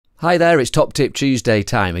Hi there, it's Top Tip Tuesday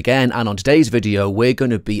time again, and on today's video we're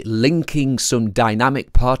going to be linking some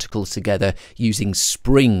dynamic particles together using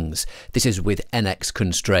springs. This is with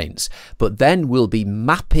nxConstraints, but then we'll be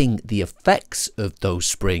mapping the effects of those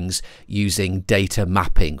springs using data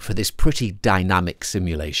mapping for this pretty dynamic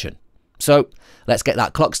simulation. So let's get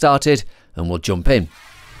that clock started and we'll jump in.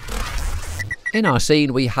 In our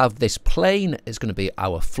scene, we have this plane is going to be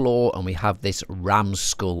our floor, and we have this ram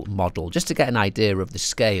skull model. Just to get an idea of the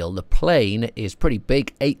scale, the plane is pretty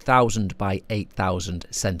big, 8,000 by 8,000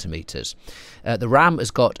 centimeters. The ram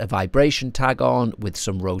has got a vibration tag on with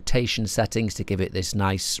some rotation settings to give it this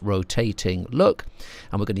nice rotating look,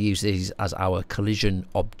 and we're going to use these as our collision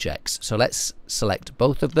objects. So let's select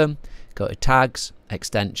both of them, go to tags,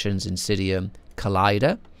 extensions, Insidium,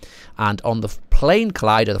 collider, and on the plane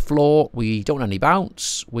collider, the floor, we don't want any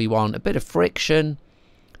bounce, we want a bit of friction,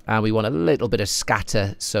 and we want a little bit of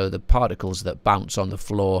scatter, so the particles that bounce on the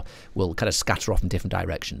floor will kind of scatter off in different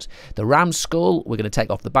directions. The ram skull, we're going to take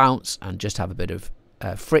off the bounce and just have a bit of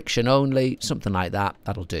friction only, something like that.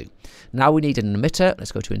 That'll do. Now we need an emitter.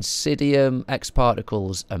 Let's go to Insidium, X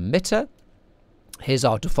particles emitter. Here's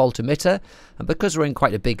our default emitter, and because we're in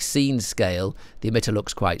quite a big scene scale, the emitter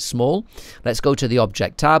looks quite small. Let's go to the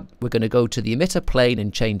object tab. We're going to go to the emitter plane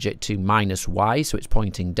and change it to -y, so it's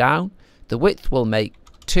pointing down. The width will make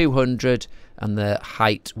 200 and the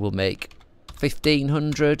height will make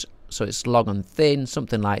 1500, so it's long and thin,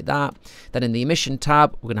 something like that. Then in the emission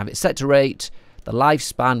tab, we're going to have it set to rate. The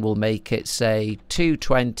lifespan will make it, say,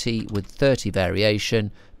 220 with 30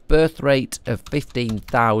 variation. Birth rate of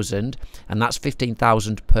 15,000, and that's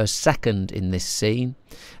 15,000 per second in this scene,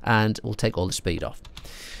 and we'll take all the speed off.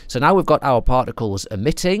 So now we've got our particles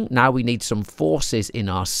emitting. Now we need some forces in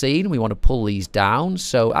our scene. We want to pull these down,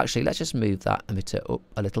 so actually let's just move that emitter up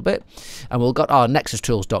a little bit, and we've got our Nexus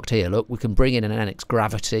tools docked here. Look, we can bring in an NX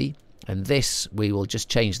gravity, and this we will just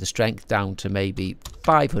change the strength down to maybe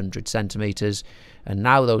 500 centimeters, and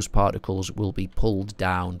now those particles will be pulled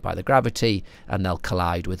down by the gravity and they'll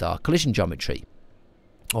collide with our collision geometry.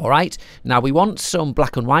 Alright, now we want some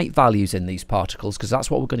black and white values in these particles because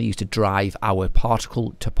that's what we're going to use to drive our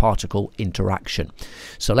particle to particle interaction.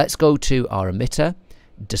 So let's go to our emitter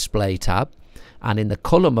display tab, and in the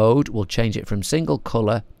color mode we'll change it from single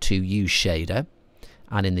color to use shader,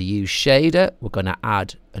 and in the use shader we're going to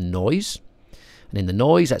add a noise. And in the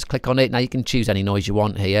noise, let's click on it. Now you can choose any noise you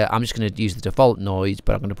want here. I'm just going to use the default noise,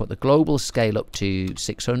 but I'm going to put the global scale up to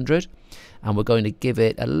 600, and we're going to give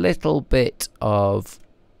it a little bit of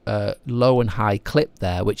low and high clip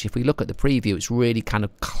there, which if we look at the preview, it's really kind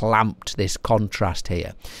of clamped this contrast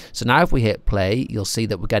here. So now if we hit play, you'll see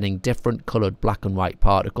that we're getting different colored black and white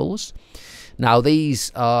particles. Now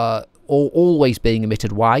these are always being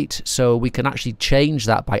emitted white, so we can actually change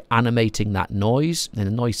that by animating that noise. In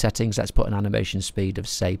the noise settings, let's put an animation speed of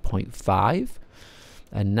say 0.5,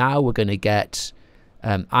 and now we're going to get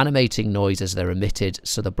animating noise as they're emitted,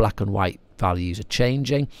 so the black and white values are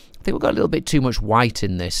changing. I think we've got a little bit too much white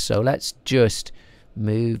in this, so let's just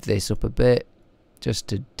move this up a bit just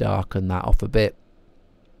to darken that off a bit,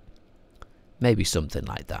 maybe something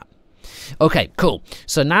like that. Okay, cool.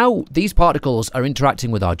 So now these particles are interacting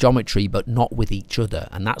with our geometry but not with each other,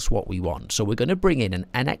 and that's what we want. So we're going to bring in an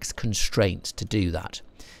nxConstraint to do that.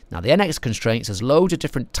 Now the nxConstraints has loads of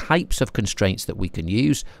different types of constraints that we can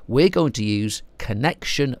use. We're going to use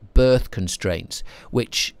connection birth constraints,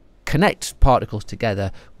 which connect particles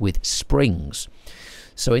together with springs.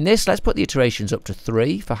 So in this, let's put the iterations up to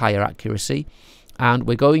 3 for higher accuracy. And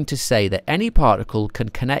we're going to say that any particle can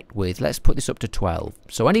connect with, let's put this up to 12.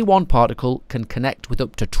 So any one particle can connect with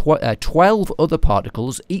up to 12 other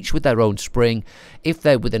particles, each with their own spring, if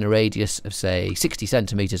they're within a radius of, say, 60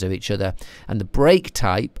 centimeters of each other. And the break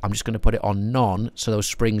type, I'm just going to put it on none, so those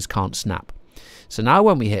springs can't snap. So now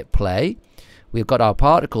when we hit play, we've got our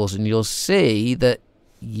particles, and you'll see that,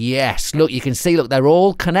 yes, look, you can see, look, they're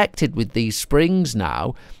all connected with these springs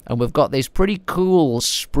now, and we've got this pretty cool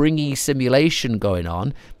springy simulation going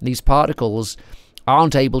on. These particles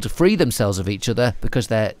aren't able to free themselves of each other because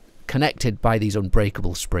they're connected by these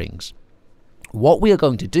unbreakable springs. What we are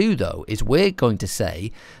going to do, though, is we're going to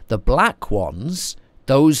say the black ones,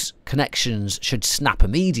 those connections should snap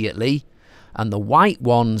immediately, and the white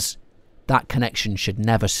ones, that connection should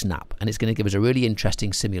never snap, and it's going to give us a really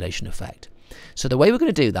interesting simulation effect. So the way we're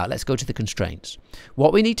going to do that, let's go to the constraints.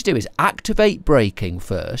 What we need to do is activate braking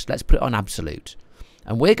first. Let's put it on absolute.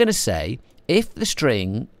 And we're going to say if the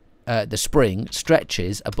spring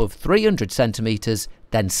stretches above 300 centimeters,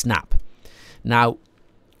 then snap. Now,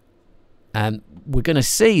 we're going to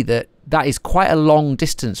see that that is quite a long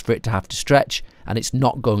distance for it to have to stretch, and it's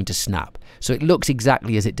not going to snap. So it looks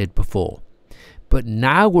exactly as it did before. But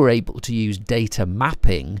now we're able to use data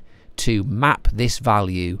mapping to map this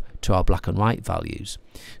value to our black and white values.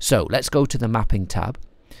 So let's go to the mapping tab.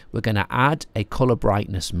 We're going to add a color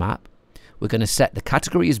brightness map. We're going to set the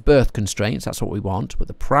category as birth constraints. That's what we want. But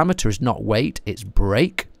the parameter is not weight, it's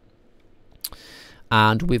break.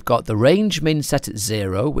 And we've got the range min set at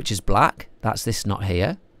 0, which is black. That's this not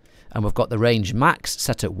here. And we've got the range max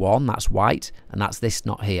set at 1, that's white, and that's this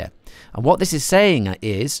not here. And what this is saying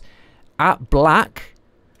is, at black,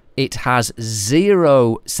 it has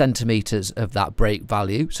 0 centimeters of that break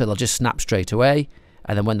value, so they'll just snap straight away.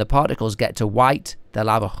 And then when the particles get to white, they'll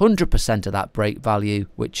have 100% of that break value,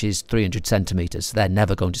 which is 300 centimeters. So they're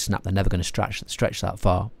never going to snap, they're never going to stretch that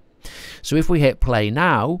far. So if we hit play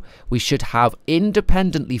now, we should have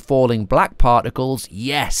independently falling black particles,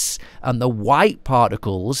 yes, and the white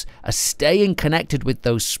particles are staying connected with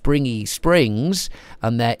those springy springs,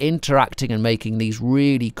 and they're interacting and making these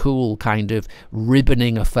really cool kind of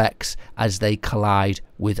ribboning effects as they collide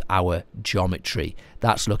with our geometry.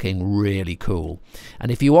 That's looking really cool.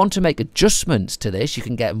 And if you want to make adjustments to this, you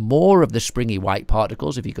can get more of the springy white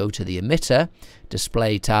particles if you go to the emitter,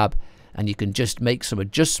 display tab, and you can just make some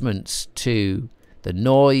adjustments to the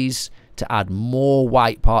noise to add more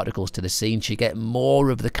white particles to the scene, so you get more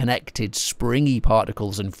of the connected springy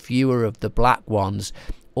particles and fewer of the black ones.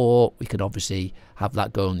 Or we can obviously have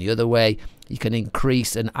that going the other way. You can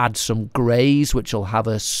increase and add some greys, which will have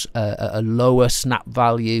a lower snap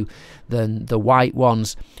value than the white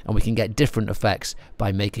ones, and we can get different effects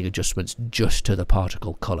by making adjustments just to the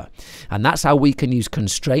particle color. And that's how we can use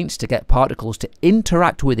constraints to get particles to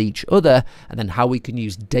interact with each other, and then how we can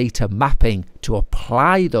use data mapping to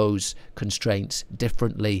apply those constraints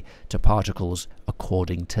differently to particles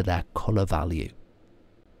according to their color value.